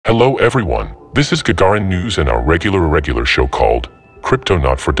Hello everyone, this is Gagarin News and our regular irregular show called Crypto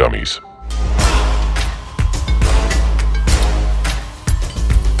Not For Dummies.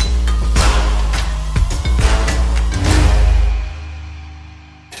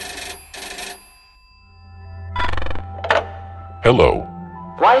 Hello.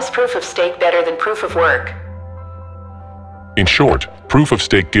 Why is proof of stake better than proof of work? In short, proof of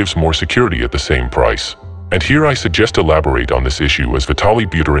stake gives more security at the same price. And here I suggest elaborate on this issue as Vitaly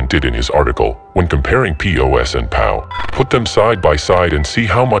Buterin did in his article, when comparing PoS and PoW. Put them side by side and see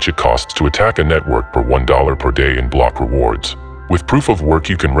how much it costs to attack a network per $1 per day in block rewards. With proof of work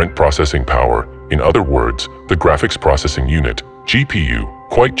you can rent processing power, in other words, the graphics processing unit, GPU,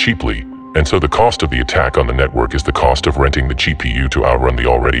 quite cheaply, and so the cost of the attack on the network is the cost of renting the GPU to outrun the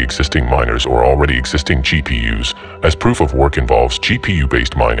already existing miners or already existing GPUs, as proof of work involves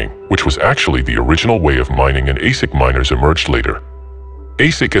GPU-based mining, which was actually the original way of mining, and ASIC miners emerged later.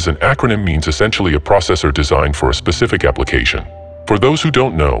 ASIC as an acronym means essentially a processor designed for a specific application. For those who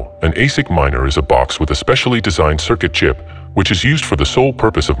don't know, an ASIC miner is a box with a specially designed circuit chip, which is used for the sole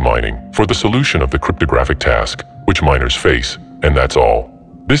purpose of mining, for the solution of the cryptographic task, which miners face, and that's all.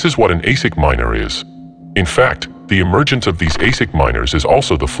 This is what an ASIC miner is. In fact, the emergence of these ASIC miners is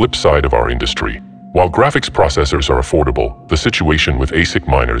also the flip side of our industry. While graphics processors are affordable, the situation with ASIC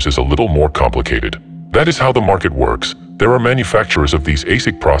miners is a little more complicated. That is how the market works. There are manufacturers of these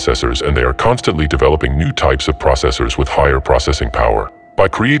ASIC processors and they are constantly developing new types of processors with higher processing power. By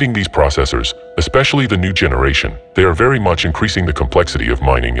creating these processors, especially the new generation, they are very much increasing the complexity of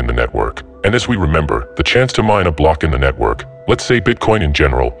mining in the network. And as we remember, the chance to mine a block in the network, let's say Bitcoin in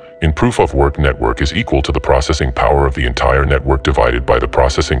general, in proof-of-work network is equal to the processing power of the entire network divided by the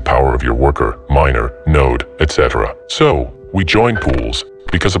processing power of your worker, miner, node, etc. So, we join pools,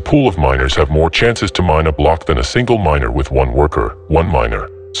 because a pool of miners have more chances to mine a block than a single miner with one worker, one miner.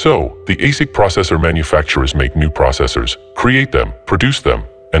 So, the ASIC processor manufacturers make new processors, create them, produce them,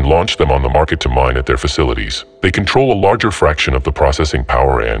 and launch them on the market to mine at their facilities. They control a larger fraction of the processing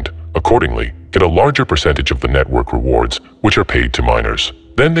power and, accordingly, get a larger percentage of the network rewards, which are paid to miners.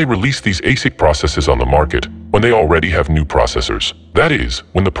 Then they release these ASIC processes on the market when they already have new processors. That is,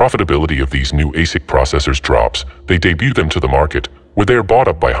 when the profitability of these new ASIC processors drops, they debut them to the market, where they are bought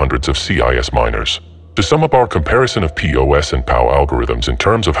up by hundreds of CIS miners. To sum up our comparison of PoS and PoW algorithms in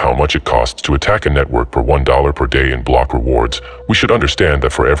terms of how much it costs to attack a network per $1 per day in block rewards, we should understand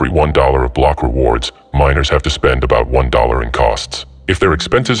that for every $1 of block rewards, miners have to spend about $1 in costs. If their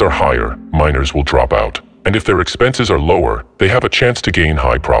expenses are higher, miners will drop out. And if their expenses are lower, they have a chance to gain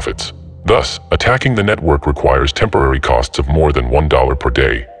high profits. Thus, attacking the network requires temporary costs of more than $1 per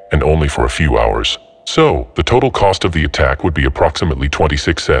day, and only for a few hours. So, the total cost of the attack would be approximately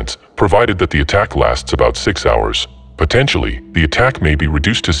 26 cents, provided that the attack lasts about 6 hours. Potentially, the attack may be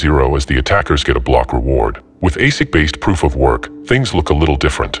reduced to zero as the attackers get a block reward. With ASIC-based proof of work, things look a little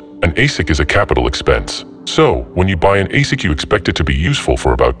different. An ASIC is a capital expense. So, when you buy an ASIC you expect it to be useful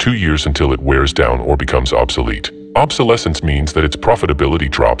for about 2 years until it wears down or becomes obsolete. Obsolescence means that its profitability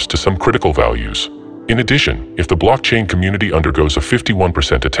drops to some critical values. In addition, if the blockchain community undergoes a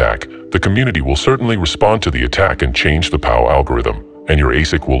 51% attack, the community will certainly respond to the attack and change the PoW algorithm, and your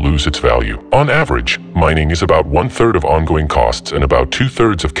ASIC will lose its value. On average, mining is about 1/3 of ongoing costs and about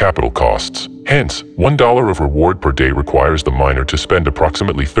 2/3 of capital costs. Hence, $1 of reward per day requires the miner to spend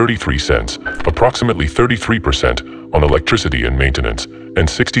approximately 33 cents, approximately 33%, on electricity and maintenance, and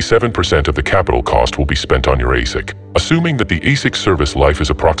 67% of the capital cost will be spent on your ASIC. Assuming that the ASIC service life is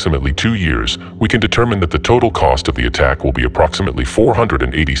approximately 2 years, we can determine that the total cost of the attack will be approximately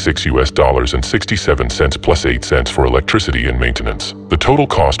 $486 and 67 cents plus 8 cents for electricity and maintenance. The total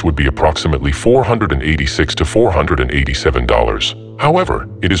cost would be approximately $486 to $487. However,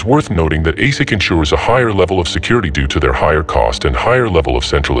 it is worth noting that ASIC ensures a higher level of security due to their higher cost and higher level of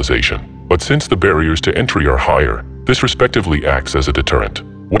centralization. But since the barriers to entry are higher, this respectively acts as a deterrent.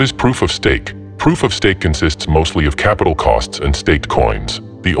 What is proof of stake? Proof of stake consists mostly of capital costs and staked coins.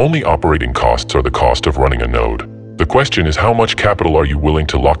 The only operating costs are the cost of running a node. The question is, how much capital are you willing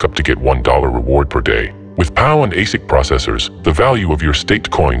to lock up to get $1 reward per day? With PoW and ASIC processors, the value of your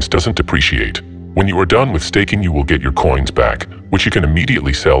staked coins doesn't depreciate. When you are done with staking, you will get your coins back, which you can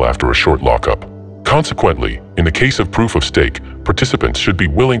immediately sell after a short lockup. Consequently, in the case of proof of stake, participants should be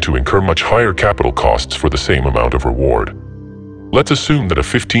willing to incur much higher capital costs for the same amount of reward. Let's assume that a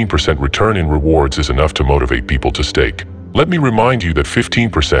 15% return in rewards is enough to motivate people to stake. Let me remind you that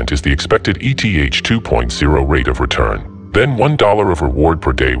 15% is the expected ETH 2.0 rate of return. Then $1 of reward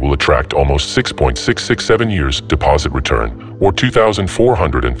per day will attract almost 6.667 years deposit return, or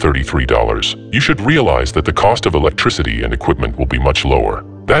 $2,433. You should realize that the cost of electricity and equipment will be much lower.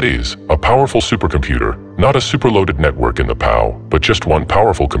 That is, a powerful supercomputer, not a superloaded network in the PoW, but just one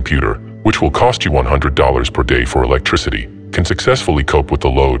powerful computer, which will cost you $100 per day for electricity, can successfully cope with the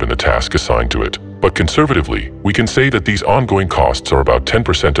load and the task assigned to it. But conservatively, we can say that these ongoing costs are about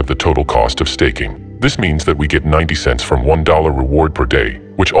 10% of the total cost of staking. This means that we get 90 cents from $1 reward per day,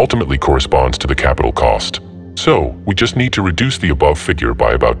 which ultimately corresponds to the capital cost. So, we just need to reduce the above figure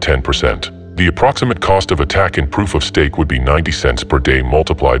by about 10%. The approximate cost of attack in proof of stake would be 90 cents per day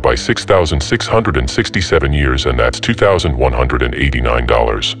multiplied by 6,667 years, and that's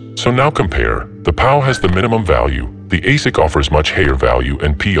 $2,189. So now compare. The PoW has the minimum value, the asic offers much higher value,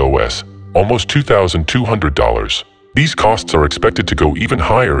 and PoS, almost $2,200. These costs are expected to go even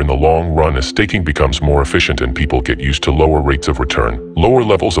higher in the long run as staking becomes more efficient and people get used to lower rates of return, lower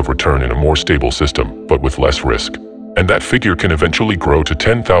levels of return in a more stable system, but with less risk. And that figure can eventually grow to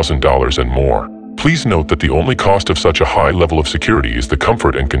 $10,000 and more. Please note that the only cost of such a high level of security is the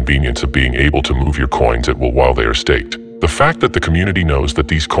comfort and convenience of being able to move your coins at will while they are staked. The fact that the community knows that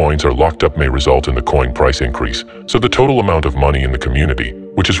these coins are locked up may result in the coin price increase, so the total amount of money in the community,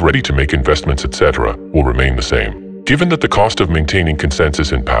 which is ready to make investments, etc., will remain the same. Given that the cost of maintaining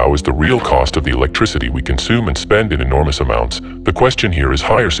consensus in PoW is the real cost of the electricity we consume and spend in enormous amounts, the question here is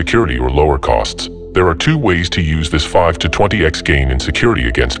higher security or lower costs. There are two ways to use this 5 to 20x gain in security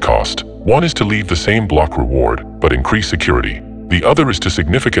against cost. One is to leave the same block reward, but increase security. The other is to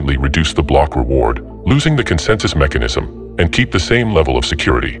significantly reduce the block reward, losing the consensus mechanism, and keep the same level of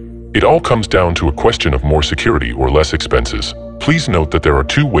security. It all comes down to a question of more security or less expenses. Please note that there are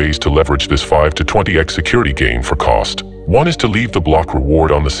two ways to leverage this 5 to 20x security gain for cost. One is to leave the block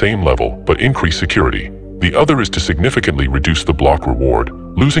reward on the same level, but increase security. The other is to significantly reduce the block reward,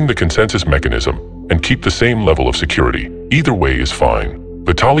 losing the consensus mechanism, and keep the same level of security. Either way is fine.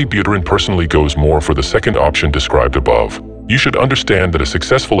 Vitaly Buterin personally goes more for the second option described above. You should understand that a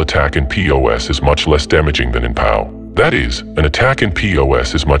successful attack in PoS is much less damaging than in PoW. That is, an attack in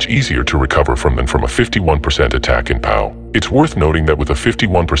PoS is much easier to recover from than from a 51% attack in PoW. It's worth noting that with a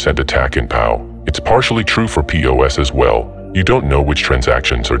 51% attack in PoW, it's partially true for PoS as well. You don't know which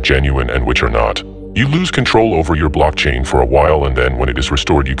transactions are genuine and which are not. You lose control over your blockchain for a while, and then when it is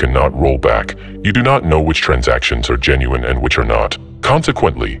restored you cannot roll back. You do not know which transactions are genuine and which are not.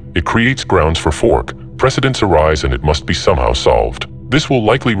 Consequently, it creates grounds for fork. Precedents arise and it must be somehow solved. This will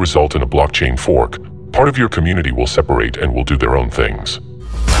likely result in a blockchain fork. Part of your community will separate and will do their own things.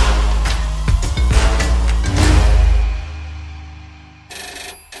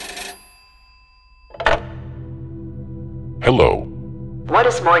 Hello. What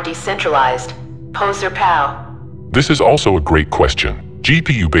is more decentralized, PoS or PoW? This is also a great question.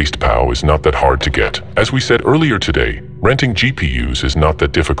 GPU-based PoW is not that hard to get. As we said earlier today, renting GPUs is not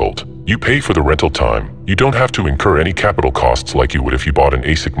that difficult. You pay for the rental time. You don't have to incur any capital costs like you would if you bought an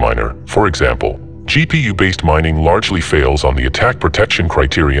ASIC miner, for example. GPU-based mining largely fails on the attack protection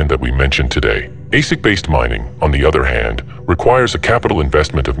criterion that we mentioned today. ASIC-based mining, on the other hand, requires a capital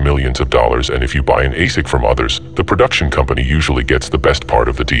investment of millions of dollars, and if you buy an ASIC from others, the production company usually gets the best part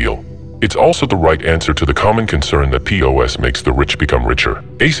of the deal. It's also the right answer to the common concern that PoS makes the rich become richer.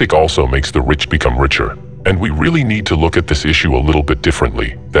 ASIC also makes the rich become richer. And we really need to look at this issue a little bit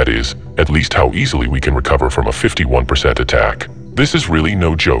differently. That is, at least how easily we can recover from a 51% attack. This is really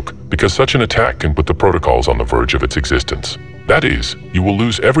no joke, because such an attack can put the protocols on the verge of its existence. That is, you will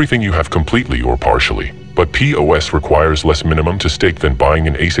lose everything you have completely or partially. But PoS requires less minimum to stake than buying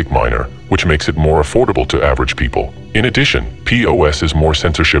an ASIC miner, which makes it more affordable to average people. In addition, PoS is more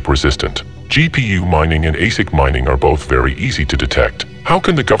censorship resistant. GPU mining and ASIC mining are both very easy to detect. How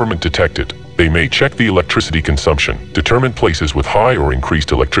can the government detect it? They may check the electricity consumption, determine places with high or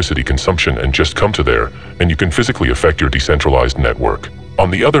increased electricity consumption, and just come to there, and you can physically affect your decentralized network.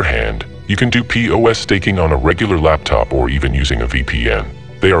 On the other hand, you can do PoS staking on a regular laptop or even using a VPN.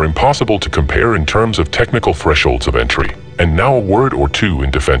 They are impossible to compare in terms of technical thresholds of entry. And now a word or two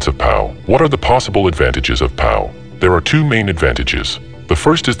in defense of PoW. What are the possible advantages of PoW? There are two main advantages. The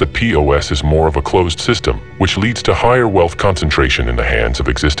first is that PoS is more of a closed system, which leads to higher wealth concentration in the hands of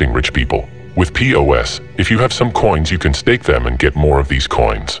existing rich people. With PoS, if you have some coins, you can stake them and get more of these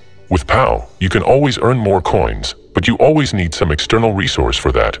coins. With PoW, you can always earn more coins, but you always need some external resource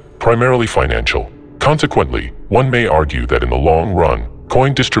for that, primarily financial. Consequently, one may argue that in the long run,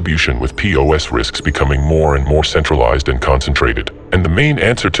 coin distribution with PoS risks becoming more and more centralized and concentrated. And the main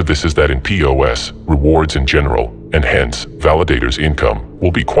answer to this is that in PoS, rewards in general, and hence, validators' income,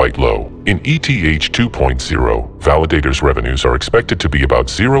 will be quite low. In ETH 2.0, validators' revenues are expected to be about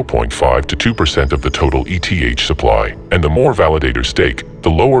 0.5 to 2% of the total ETH supply, and the more validators stake, the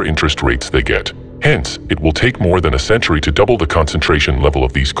lower interest rates they get. Hence, it will take more than a century to double the concentration level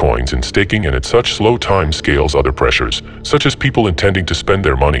of these coins in staking, and at such slow time scales other pressures, such as people intending to spend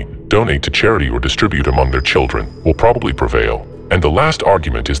their money, donate to charity or distribute among their children, will probably prevail. And the last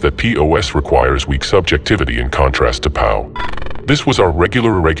argument is that PoS requires weak subjectivity in contrast to PoW. This was our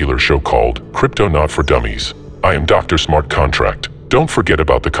regular show called Crypto Not For Dummies. I am Dr. Smartcontract. Don't forget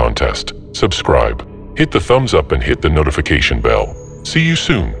about the contest. Subscribe, hit the thumbs up and hit the notification bell. See you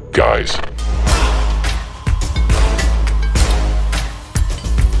soon, guys.